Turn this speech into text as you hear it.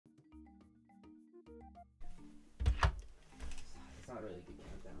not really a good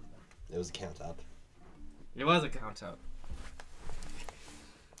countdown. But... It was a count up. It was a count up.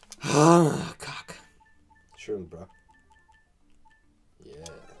 Cock. Shroom, bro. Yeah.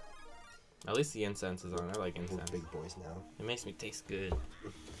 At least the incense is on. I like We're incense. big boys now. It makes me taste good.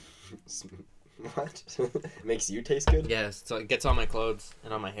 What? It makes you taste good? Yes, so it gets on my clothes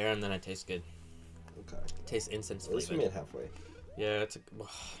and on my hair, and then I taste good. Okay. It tastes incense At least we flavored. made halfway. Yeah, it's a. Oh,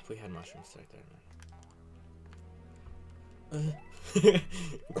 we had mushrooms right there, man.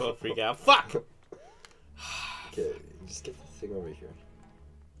 Go freak out. Fuck! Okay, just get the thing over here.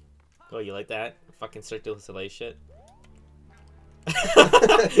 Oh, you like that? Fucking Cirque du Soleil shit.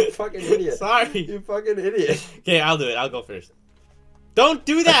 You fucking idiot. Sorry. You fucking idiot. Okay, I'll do it. I'll go first. Don't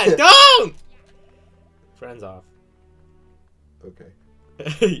do that! Don't! Friends off. Okay.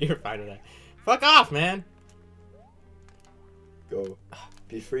 You're fine with that. Fuck off, man. Go.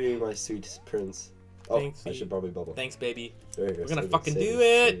 Be free, my sweet prince. Oh, Thanks, I should probably bubble. Thanks, baby. There you go. We're gonna Save fucking save do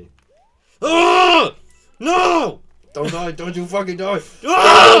it. save Oh! No! Don't die! Don't you fucking die!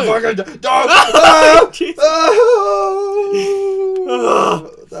 Oh! Don't fucking die! Oh, Don't! Jesus. Oh!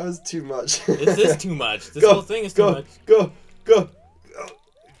 That was too much. This is too much. This Go, whole thing is too go, much. go, go, go, go.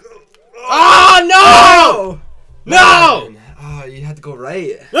 Oh, no! No! Man. Oh, you had to go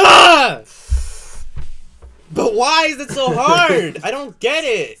right. Ah! But why is it so hard? I don't get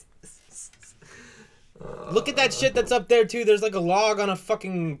it. Look at that shit that's up there too. There's like a log on a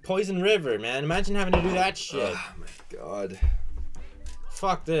fucking poison river, man. Imagine having to do that shit. Oh my god.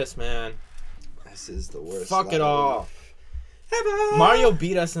 Fuck this, man. This is the worst. Fuck it level all. ever. Mario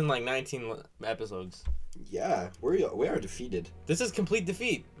beat us in like 19 episodes. Yeah, we are defeated. This is complete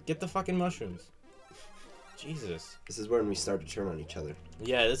defeat. Get the fucking mushrooms. Jesus. This is when we start to turn on each other.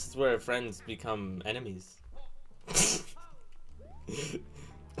 Yeah, this is where friends become enemies. That's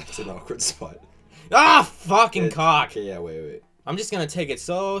an awkward spot. Ah, fucking cock. Okay, yeah, wait. I'm just gonna take it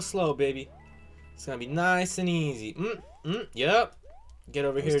so slow, baby. It's gonna be nice and easy. Yep. Get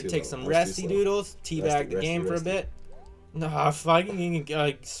over That was here, too take low. some That was resty too slow. doodles, teabag the Resty, game for a resty. bit. Nah, fucking,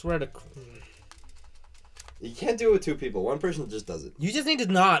 I swear to. You can't do it with two people. One person just does it. You just need to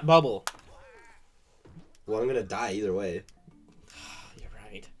not bubble. Well, I'm gonna die either way. You're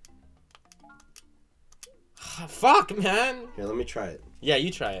right. Fuck, man. Here, let me try it. Yeah, you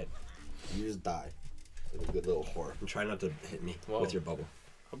try it. You just die. Like a good little whore. And try not to hit me Whoa. with your bubble.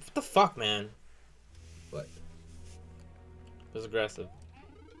 What the fuck, man? What? It was aggressive.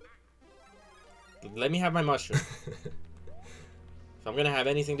 Let me have my mushroom. If I'm gonna have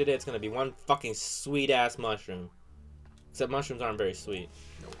anything today, it's gonna be one fucking sweet ass mushroom. Except mushrooms aren't very sweet.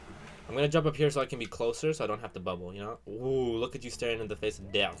 Nope. I'm gonna jump up here so I can be closer so I don't have to bubble, you know? Ooh, look at you staring in the face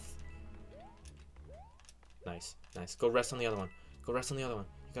of death. Nice, nice. Go rest on the other one. Go rest on the other one.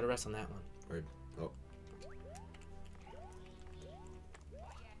 You gotta rest on that one. Word. Oh.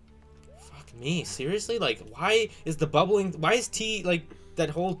 Fuck me, seriously? Like, why is the bubbling... Why is like, that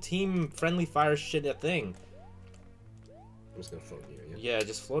whole team-friendly fire shit a thing? I'm just gonna float near you. Yeah,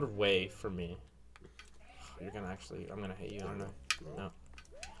 just float away from me. You're gonna actually... I'm gonna hit you, aren't I? No.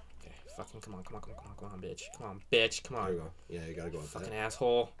 Okay, fucking come on, bitch. Come on, bitch, come There on. you go. Yeah, you gotta go up Fucking that.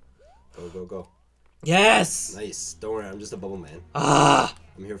 asshole. Go. Yes! Nice. Don't worry, I'm just a bubble man. Ah!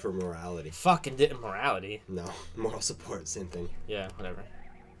 I'm here for morality. Fucking morality. No, moral support, same thing. Yeah, whatever.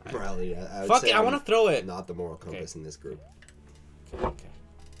 Morality. I would Fuck say it, I I'm want to throw it. Not the moral compass in this group. Okay.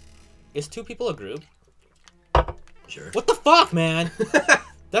 Is two people a group? Sure. What the fuck, man?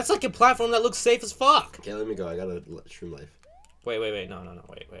 That's like a platform that looks safe as fuck. Okay, let me go. I got a shroom life. Wait. No.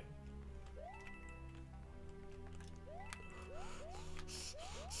 Wait.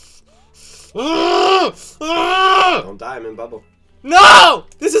 Don't die, I'm in bubble. No!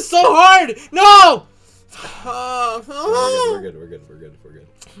 This is so hard! No! We're good.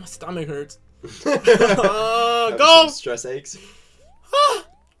 My stomach hurts. Having Go! some stress aches.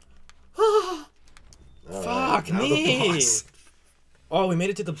 Fuck now the me! boss. Oh, we made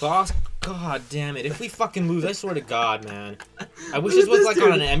it to the boss? God damn it. If we fucking lose, I swear to God, man. I wish this was like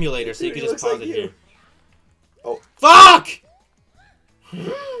on an emulator so you could He just looks pause like it you. here. Oh. Fuck!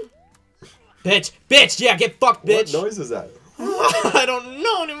 Bitch! Yeah, get fucked, bitch! What noise was that? I don't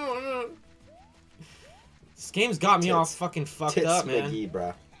know anymore. This game's got me all fucking fucked Tits up, man. McGee,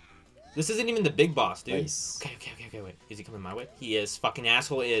 bruh. This isn't even the big boss, dude. Nice. Okay, wait. Is he coming my way? He is. Fucking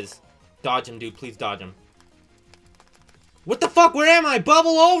asshole is. Dodge him, dude. Please dodge him. What the fuck? Where am I?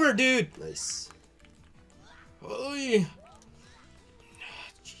 Bubble over, dude. Nice. Oy.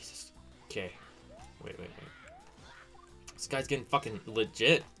 Jesus. Okay. Wait. This guy's getting fucking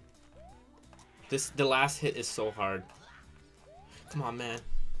legit. The last hit is so hard. Come on, man.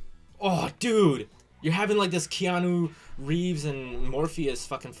 Oh, dude. You're having like this Keanu Reeves and Morpheus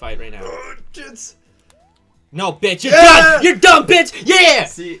fucking fight right now. It's... No, bitch, you're done! You're done, bitch! Yeah!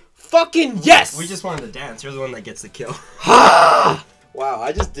 See, Fucking yes! we just wanted to dance. You're the one that gets the kill. Ha! Wow,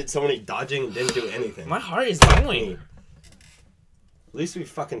 I just did so many dodging and didn't do anything. My heart is going. At least we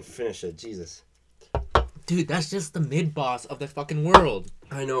fucking finished it, Jesus. Dude, that's just the mid-boss of the fucking world.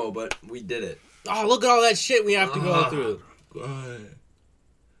 I know, but we did it. Oh, look at all that shit we have to go through. God.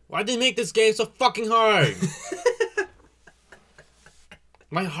 Why'd they make this game so fucking hard?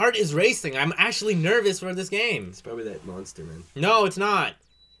 My heart is racing. I'm actually nervous for this game. It's probably that monster, man. No, it's not.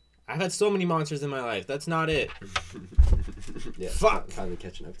 I've had so many monsters in my life. That's not it. Yeah, Fuck. Finally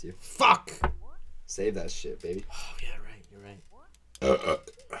catching up to you. Fuck. Save that shit, baby. Oh, yeah, right. You're right.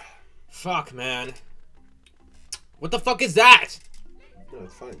 Fuck, man. What the fuck is that? No,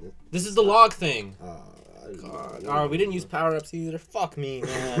 it's fine. This is the log thing. God. Oh, we didn't use power-ups either. Fuck me,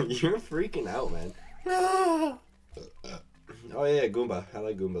 man. You're freaking out, man. Oh, yeah, Goomba. I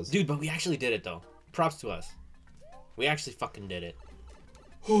like Goombas. Dude, but we actually did it, though. Props to us. We actually fucking did it.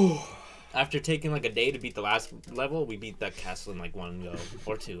 After taking like a day to beat the last level, we beat that castle in like one go.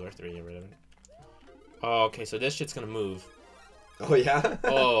 Or two, or three, or whatever. Oh, okay, so this shit's gonna move. Oh, yeah?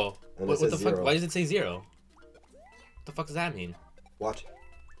 Oh. And what it the says fuck? 0. Why does it say 0? What the fuck does that mean? Watch.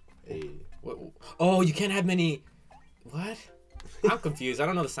 Hey. What? Oh, you can't have many... What? I'm confused. I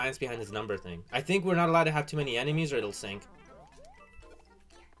don't know the science behind this number thing. I think we're not allowed to have too many enemies or it'll sink.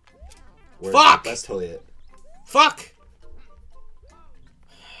 Fuck! That's totally it. Fuck!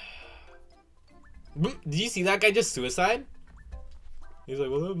 Did you see that guy just suicide? He's like,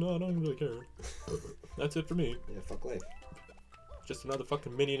 well, no, I don't really care. That's it for me. Yeah, fuck life. Just another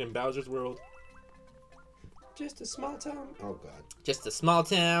fucking minion in Bowser's world. Just a small town. Oh, God. Just a small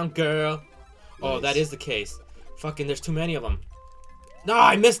town girl. Oh, Nice. that is the case. Fucking, there's too many of them. No,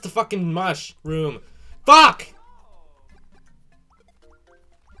 I missed the fucking mushroom. Fuck!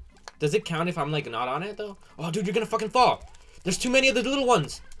 Does it count if I'm, like, not on it, though? Oh, dude, you're gonna fucking fall. There's too many of the little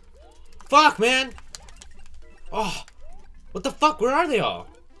ones. Fuck, man. Oh, what the fuck? Where are they all?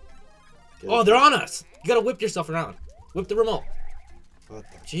 Oh, they're on us. You gotta whip yourself around. Whip the remote. What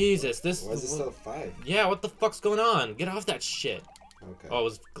the... Jesus, this... Why is it still 5? Yeah, what the fuck's going on? Get off that shit. Okay. Oh, it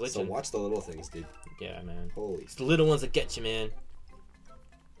was glitching. So watch the little things, dude. Yeah, man. Holy... It's the little ones that get you, man.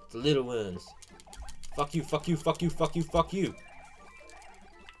 It's the little ones. Fuck you, fuck you, fuck you, fuck you, fuck you.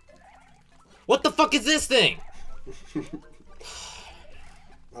 What the fuck is this thing?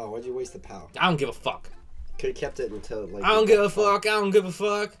 Oh, why'd you waste the power? I don't give a fuck. Could've kept it until, like... I don't give a fuck. I don't give a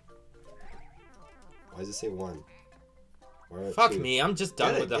fuck. Why does it say 1? Fuck me. I'm just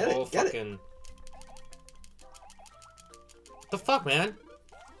done with the whole get it. fucking... The fuck, man?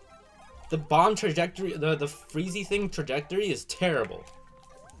 The bomb trajectory, the freezy thing trajectory is terrible.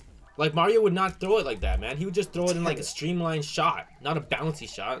 Like, Mario would not throw it like that, man. He would just throw it in, like, a streamlined shot, not a bouncy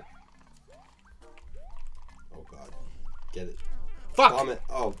shot. Oh, God. Get it. Fuck! Bomb it.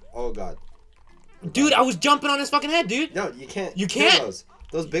 Oh, God. Dude, I was jumping on his fucking head, dude! No, you can't. You kill can't? Those.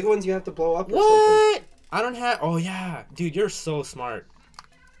 Those big ones you have to blow up or something. What? I don't have... Oh, yeah. Dude, you're so smart.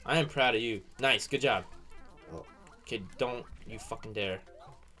 I am proud of you. Nice. Good job. Oh. Okay, don't you fucking dare.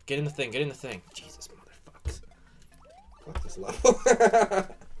 Get in the thing. Get in the thing. Jesus, motherfuckers. Fuck this level.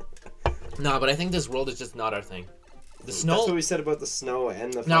 Nah, but I think this world is just not our thing. The snow... That's what we said about the snow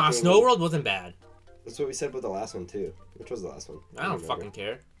and the Nah, fucking... Snow World wasn't bad. That's what we said about the last one, too. Which was the last one? I don't remember. fucking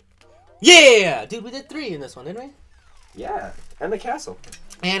care. Yeah! Dude, we did 3 in this one, didn't we? Yeah, and the castle.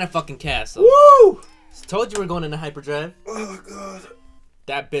 And a fucking castle. Woo! Told you we're going into hyperdrive. Oh, God.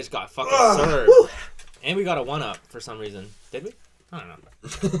 That bitch got fucking served. Woo! And we got a 1-up for some reason. Did we? I don't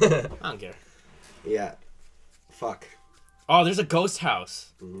know. I don't care. Yeah. Fuck. Oh, there's a ghost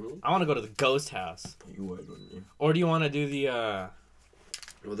house. Mm-hmm. I want to go to the ghost house. You would, wouldn't you? Or do you want to do the, Well,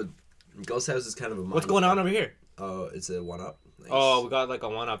 the ghost house is kind of a... What's going on over here? Oh, it's a 1-up. Nice. Oh, we got like a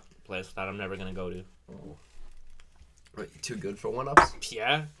 1-up place that I'm never going to go to. Oh. What, you too good for 1-ups?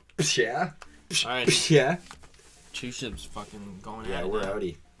 Yeah? Yeah. Alright. Yeah. Two ships fucking going Yeah, at it we're now.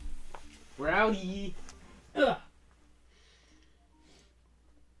 outie. We're outie. Ugh.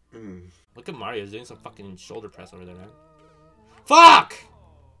 Mm. Look at Mario, he's doing some fucking shoulder press over there, man. Fuck!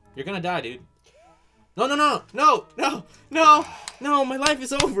 You're gonna die, dude. No, no, no, no, no, no, no, my life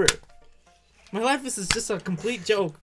is over. My life is just a complete joke.